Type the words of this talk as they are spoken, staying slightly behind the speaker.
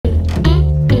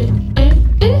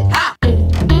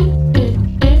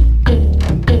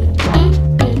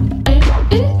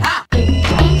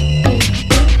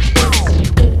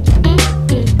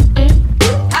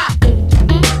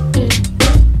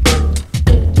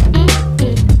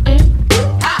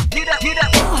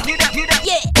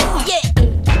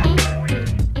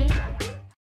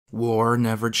power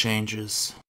never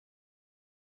changes.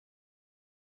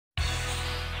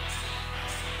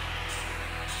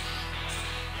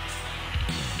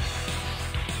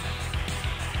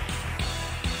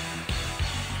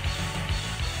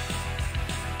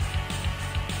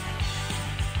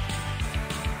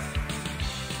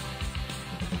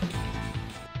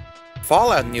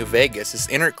 Fallout New Vegas is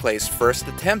Interclay's first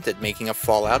attempt at making a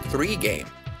Fallout 3 game.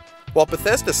 While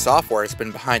Bethesda Software has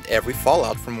been behind every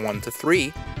Fallout from 1 to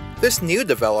 3, this new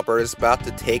developer is about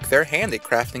to take their hand at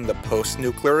crafting the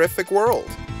post-nuclearific world.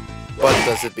 But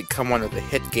does it become one of the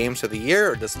hit games of the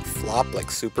year, or does it flop like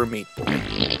Super Meat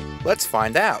Boy? Let's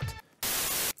find out.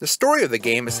 The story of the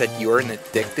game is that you are an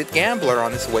addicted gambler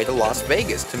on his way to Las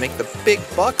Vegas to make the big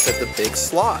bucks at the big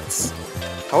slots.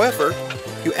 However,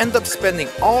 you end up spending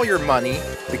all your money,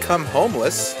 become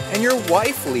homeless, and your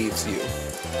wife leaves you.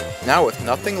 Now with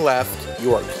nothing left,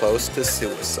 you are close to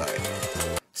suicide.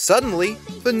 Suddenly,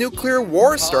 the nuclear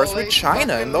war starts with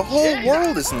China and the whole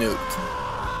world is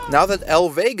nuked. Now that El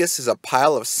Vegas is a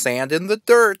pile of sand in the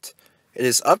dirt, it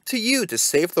is up to you to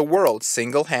save the world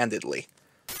single-handedly.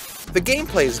 The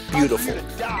gameplay is beautiful.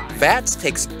 VATS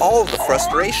takes all of the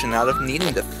frustration out of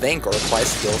needing to think or apply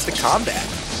skills to combat.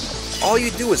 All you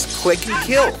do is click and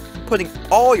kill, putting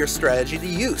all your strategy to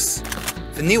use.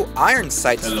 The new Iron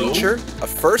Sights feature, a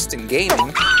first in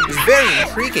gaming, is very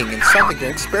intriguing and something to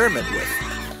experiment with.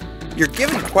 You're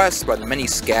given quests by the many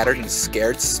scattered and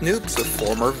scared snoops of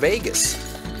former Vegas.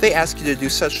 They ask you to do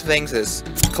such things as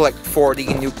collect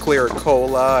 40 nuclear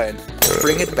cola and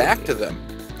bring it back to them.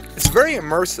 It's very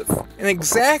immersive, and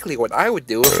exactly what I would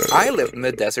do if I lived in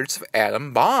the deserts of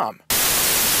Atom Bomb.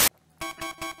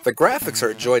 The graphics are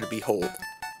a joy to behold.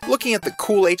 Looking at the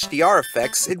cool HDR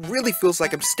effects, it really feels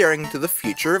like I'm staring into the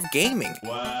future of gaming.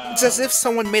 It's as if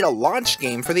someone made a launch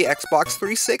game for the Xbox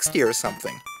 360 or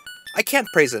something. I can't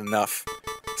praise it enough.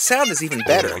 Sound is even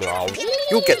better.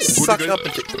 You'll get sucked up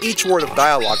into each word of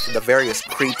dialogue that the various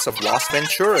creeps of Las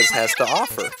Venturas has to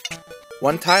offer.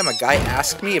 One time a guy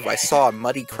asked me if I saw a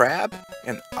muddy crab,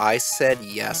 and I said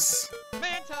yes.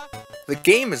 The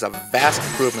game is a vast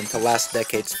improvement to last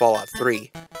decade's Fallout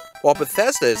 3. While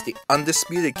Bethesda is the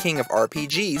undisputed king of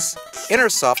RPGs,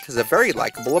 Intersoft has a very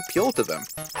likable appeal to them.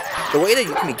 The way that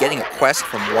you can be getting a quest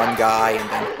from one guy and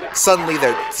then suddenly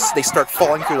they start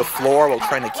falling through the floor while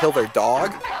trying to kill their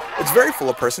dog, it's very full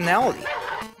of personality.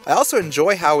 I also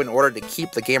enjoy how, in order to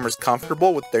keep the gamers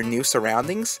comfortable with their new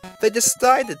surroundings, they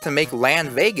decided to make Land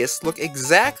Vegas look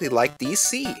exactly like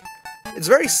DC. It's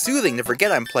very soothing to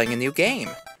forget I'm playing a new game.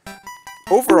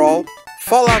 Overall,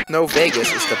 Fallout New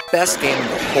Vegas is the best game in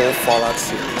the whole Fallout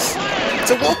series. It's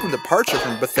a welcome departure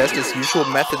from Bethesda's usual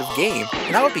method of game,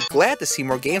 and I would be glad to see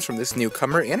more games from this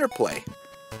newcomer Interplay.